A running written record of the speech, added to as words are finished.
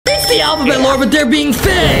the alphabet lore, but they're being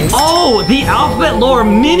fixed. Oh, the alphabet lore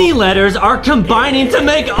mini letters are combining to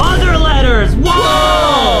make other letters.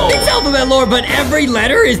 Whoa! It's alphabet lore, but every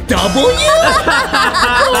letter is W?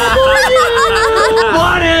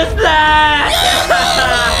 What is that?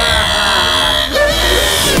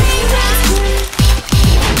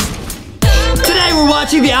 Today we're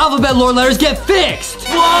watching the alphabet lore letters get fixed.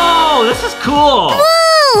 Whoa, this is cool.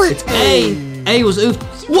 Whoa! It's A. A was oof.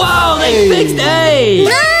 Whoa, they fixed A.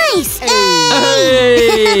 Nice!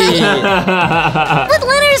 Hey. What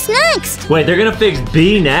letter is next? Wait, they're gonna fix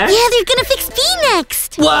B next? Yeah, they're gonna fix B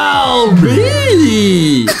next. Wow,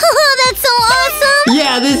 B. Oh, that's so awesome!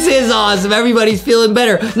 Yeah, this is awesome. Everybody's feeling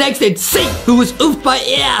better. Next, it's C, who was oofed by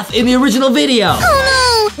F in the original video.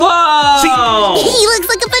 Oh Whoa! no! He looks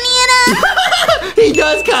like a banana! He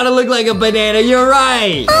does kind of look like a banana. You're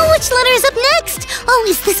right. Oh, which letter is up next? Oh,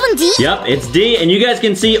 is this one D? Yep, it's D, and you guys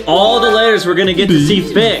can see all the letters we're gonna get to see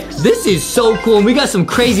fixed. This is so cool. And we got some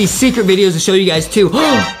crazy secret videos to show you guys too.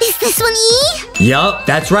 Is this one E? Yup,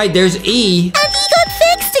 that's right. There's E. And he got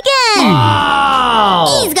fixed again!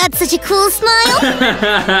 Oh! He's got such a cool smile.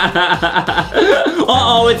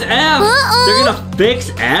 Uh-oh, it's F. Uh-oh. They're gonna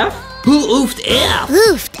fix F? Who oofed F?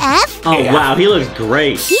 Oofed F? Oh, wow, he looks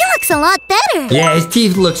great. He looks a lot better. Yeah, his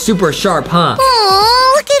teeth look super sharp, huh?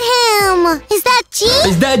 Oh, look at him. Is that G?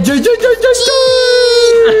 Is that G?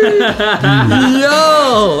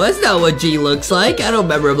 Yo, that's not what G looks like. I don't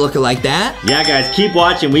remember him looking like that. Yeah, guys, keep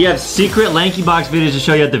watching. We have secret LankyBox videos to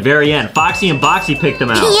show you at the very end. Foxy and Boxy picked them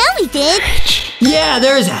out. Yeah, we did. Yeah,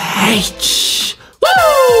 there's H.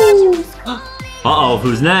 Woo! Uh-oh,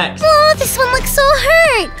 who's next? Oh, this one looks so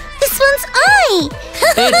hurt. This one's I.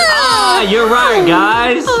 It's I. You're right,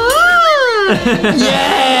 guys.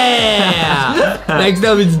 Yeah! Next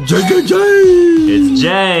up is J. It's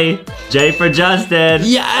J. J for Justin.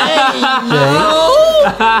 Yeah!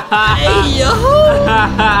 Hey, yo!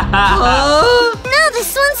 No,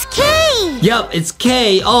 this one's K. Yup, it's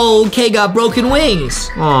K. Oh, K got broken wings.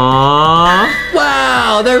 Aww.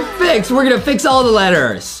 Wow, they're fixed. We're gonna fix all the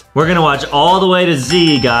letters. We're gonna watch all the way to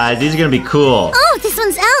Z, guys. These are gonna be cool. Oh, this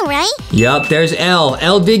one's L, right? Yup, there's L.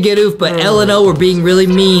 L did get oof, but L and O were being really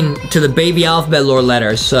mean to the baby alphabet lore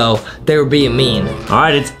letters, so they were being mean. All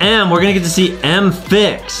right, it's M. We're gonna get to see M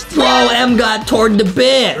fixed. Whoa, M got torn to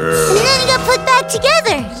bits. And then he got put back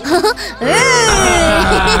together.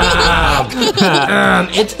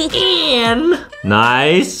 It's N.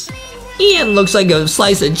 Nice. Ian looks like a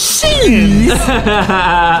slice of cheese.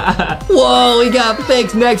 Whoa, he got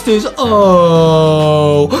fixed. Next is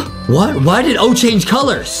O. What? Why did O change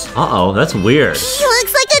colors? Uh-oh, that's weird. He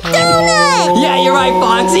looks like a donut. Yeah, you're right,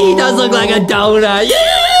 Foxy. He does look like a donut.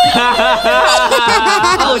 Yeah.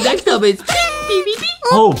 Oh, next up is P.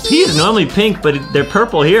 Oh, P is normally pink, but they're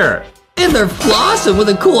purple here. And they're flossing with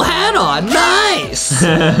a cool hat on. Nice.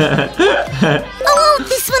 Oh,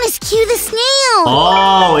 this one is Q the snail.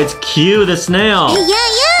 Oh, it's Q the snail.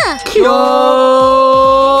 Yeah. Q.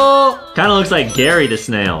 Kind of looks like Gary the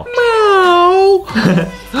snail. Meow.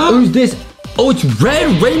 Who's this? Oh, it's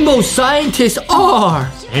Red Rainbow Scientist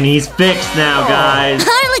R. And he's fixed now, guys.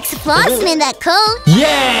 Harlick's flossing in that coat.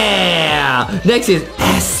 Yeah. Next is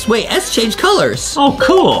S. Wait, S changed colors. Oh,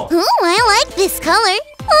 cool. Oh, I like this color.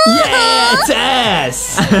 Yeah, it's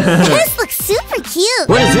S. This looks super cute.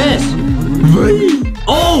 What is this?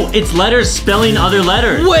 Oh, it's letters spelling other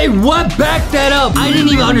letters. Wait, what? Back that up. I didn't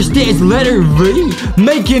even understand. It's letter V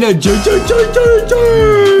making a J.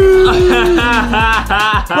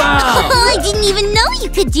 Wow. Oh, I didn't even know you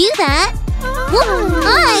could do that. Whoa,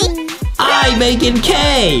 I making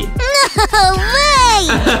K. No way.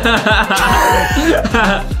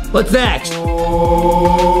 What's next?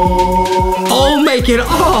 O making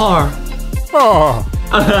R.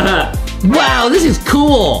 Wow, this is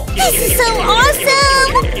cool. This is so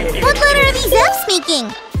awesome. What letter are these F's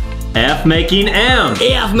making? F making M.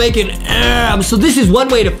 F making M. So this is one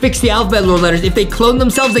way to fix the alphabet lore letters. If they clone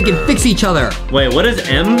themselves, they can fix each other. Wait, what does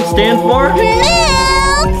M stand for?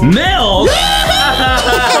 Milk. Milk.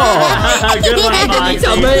 Good one, I need Foxy.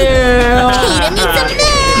 some milk.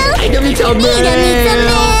 Peter needs some milk. I need some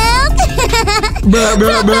milk.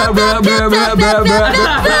 Peter needs some milk.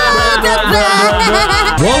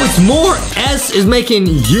 Whoa, it's more. S is making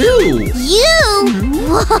U. You?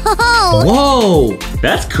 Whoa. Whoa.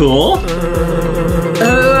 That's cool.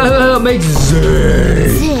 Makes Z.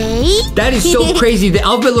 Say? That is so crazy. The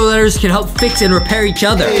alphabet letters can help fix and repair each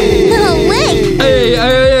other. No way. Hey,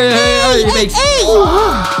 it makes.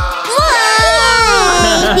 Whoa.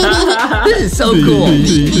 This is so cool.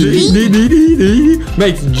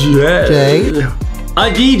 Makes J. A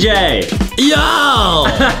DJ. Yo!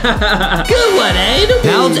 Good one, Abe.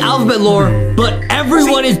 Now it's alphabet lore, but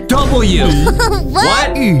everyone is W.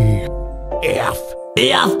 What? F.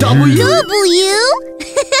 F, W? W?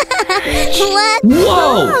 What?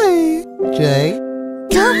 Whoa! J.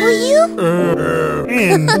 W?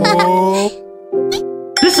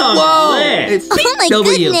 This song's Whoa! lit. It's Oh my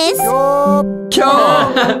W. goodness. Yo!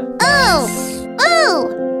 Oh. Oh.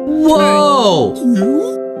 Whoa!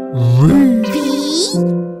 B.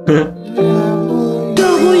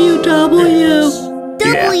 W, W.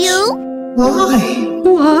 W. Why?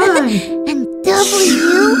 And W.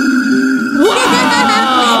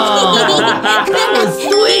 That was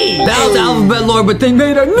sweet! That was alphabet lore, but they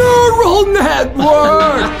made a neural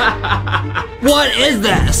network! What is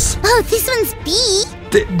this? Oh, this one's B.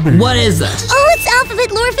 What is this? Oh, it's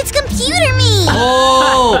alphabet lore if it's computer made.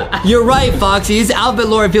 Oh, you're right, Foxy. It's alphabet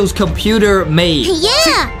lore if it was computer made.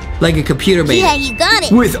 Yeah. Like a computer made. Yeah, you got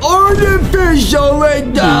it. With artificial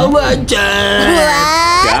intelligence. What?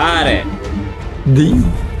 Got it.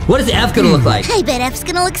 What is F gonna look like? I bet F's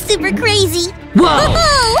gonna look super crazy. Whoa!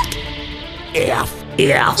 Oh, F.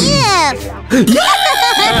 F. F.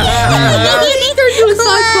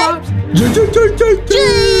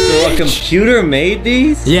 So a computer made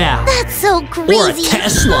these? Yeah. That's so Or a crazy.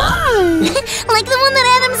 Tesla. Like the one that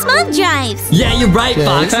Adam's mom drives. Yeah, you're right,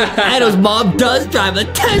 Fox. Adam's mom does drive a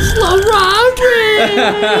Tesla Rocket.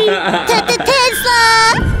 Tesla.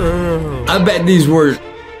 I bet these were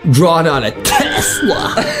drawn on a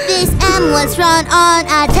Tesla. This M was drawn on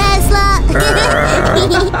a Tesla.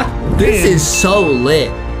 This is so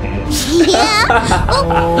lit. Yeah.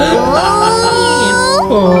 Oh.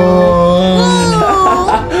 Oh.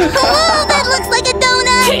 Oh, that looks like a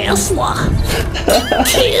donut. Tesla.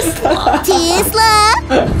 Tesla. Tesla.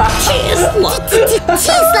 Tesla.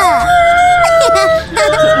 Tesla.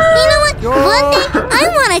 You know what? One day I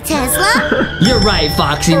want a Tesla. You're right,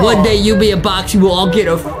 Foxy. One day you, me, and Boxy will all get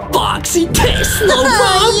a Foxy Tesla.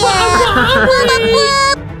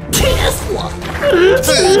 Tesla.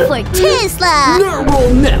 T for Tesla. Neural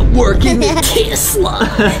network in the Tesla.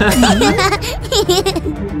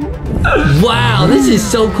 Wow, this is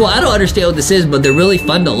so cool. I don't understand what this is, but they're really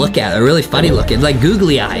fun to look at. They're really funny looking, like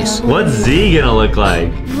googly eyes. What's Z gonna look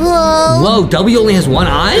like? Whoa. Whoa, W only has one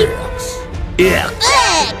eye? X.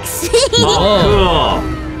 X. Oh,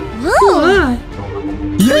 Whoa. cool.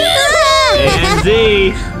 And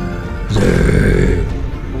Z.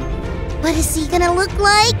 What is he gonna look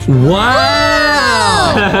like?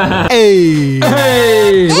 Wow. A.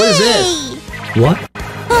 Hey, what is this? Hey. What?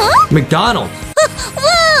 Huh? McDonald's.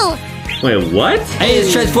 Whoa. Wait, what? Hey,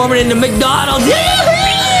 it's transforming into McDonald's. No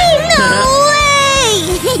way.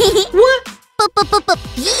 What?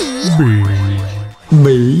 B. B.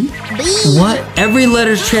 B. What? Every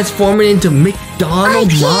letter's transforming into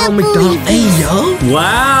McDonald's. I Wow, can't McDonald's. believe Hey, yo.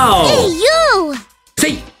 Wow. Hey, you.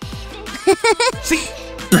 See?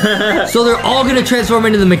 So they're all gonna transform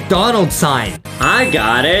into the McDonald's sign. I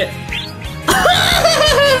got it.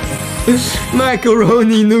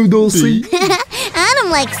 Macaroni noodles. Adam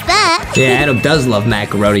likes that. Yeah, Adam does love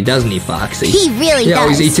macaroni, doesn't he, Foxy? He really He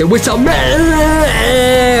always does. eats it with some milk.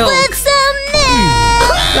 With some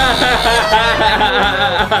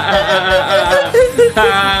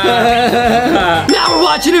Now we're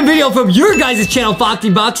watching a video from your guys' channel, Foxy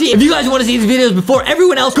Boxy. If you guys want to see these videos before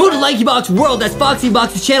everyone else, go to LankyBox World. That's Foxy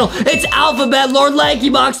Box's channel. It's Alphabet Lord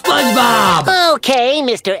LankyBox SpongeBob. Okay,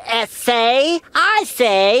 Mr. Essay. I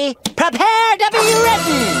say, prepare to be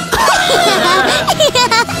written.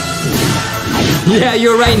 Yeah,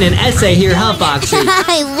 you're writing an essay here, huh, Foxy?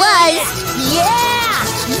 I was. Yeah!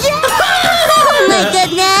 Oh my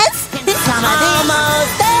goodness. Some of the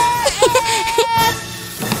most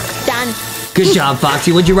done. Good job,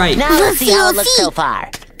 Foxy. What'd you write? Now let's see how it Let's looks see. so far.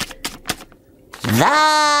 The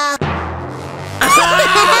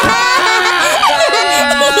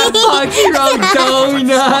Foxy wrote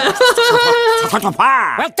donut.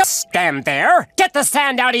 Well, don't stand there. Get the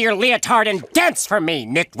sand out of your leotard and dance for me,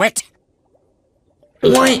 nitwit.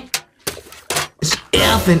 What? Is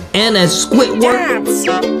F and N as Squidward? Dance.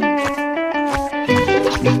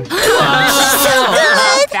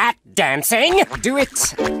 That dancing. Do it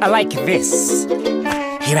like this.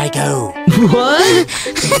 Here I go. What?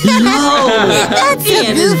 Yo!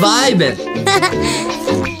 Ian is vibing.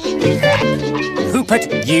 Who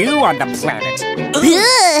put you on the planet?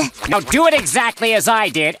 Ugh. Now do it exactly as I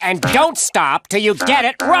did, and don't stop till you get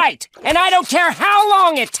it right. And I don't care how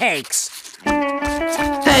long it takes.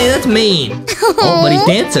 Hey, that's mean. Oh, but he's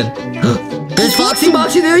dancing. There's Foxy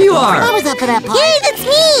Boxy, there you I are. was up for that part. Yay, that's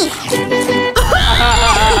me.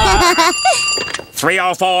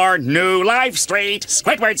 304 New Life Street.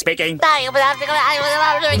 Squidward speaking. Now,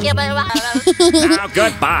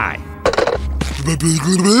 goodbye.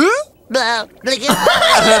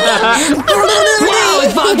 Wow,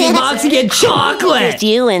 it's Foxy Box to get chocolate. Just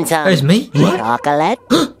you and some There's me. What? chocolate.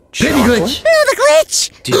 Pippi glitch. No, the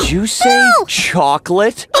glitch. Did you say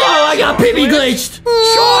chocolate? Oh, I got Pippi glitched.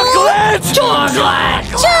 Chocolate! Chocolate.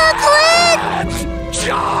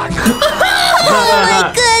 Chocolate. Oh my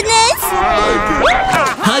goodness.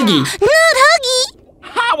 Huggy. Not Huggy.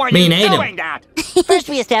 How are Me you and Adam. doing that? First,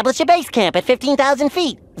 we established a base camp at 15,000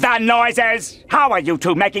 feet. The noises. How are you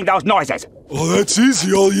two making those noises? Oh, that's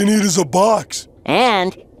easy. All you need is a box.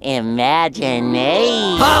 And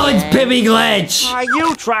imagination. Oh, it's Pippi glitch. Are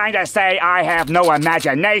you trying to say I have no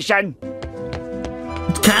imagination?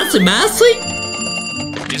 Cats and Masley?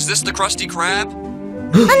 Is this the Krusty Krab?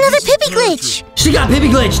 Another Pippi glitch. She got Pippi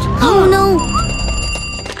glitched. Oh no.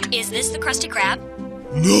 Is this the Krusty Krab?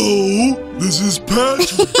 No, this is Patrick.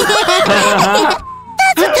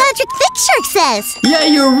 That's what Patrick Thickshark says. Yeah,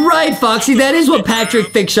 you're right, Foxy. That is what Patrick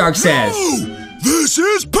Thickshark says. No, this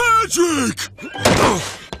is Patrick.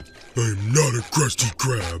 I'm not a Krusty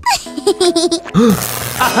Krab.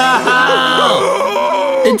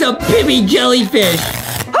 It's a Pippi jellyfish.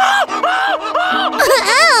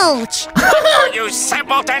 Ouch. What are you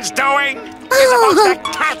simpletons doing? You're supposed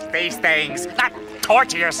to catch these things, not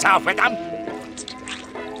torture yourself with them.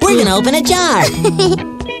 We're gonna open a jar.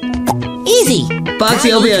 Easy.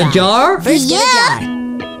 Foxy, open a jar? First, get a Yeah. jar.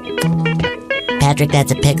 Patrick,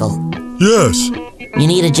 that's a pickle. Yes. You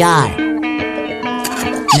need a jar.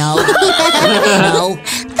 No. No.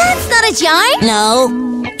 That's not a jar. No.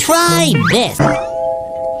 Try this.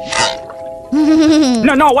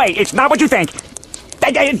 No, wait, it's not what you think.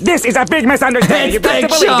 This is a big misunderstanding. It's You've got to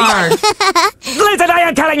believe Thickshark. me. Listen, I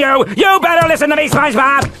am telling you, you better listen to me,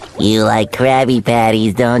 SpongeBob. You like Krabby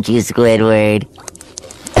Patties, don't you, Squidward?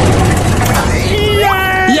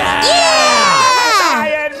 Yeah! I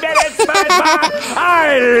admit it, SpongeBob.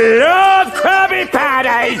 I love Krabby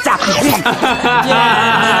Patties.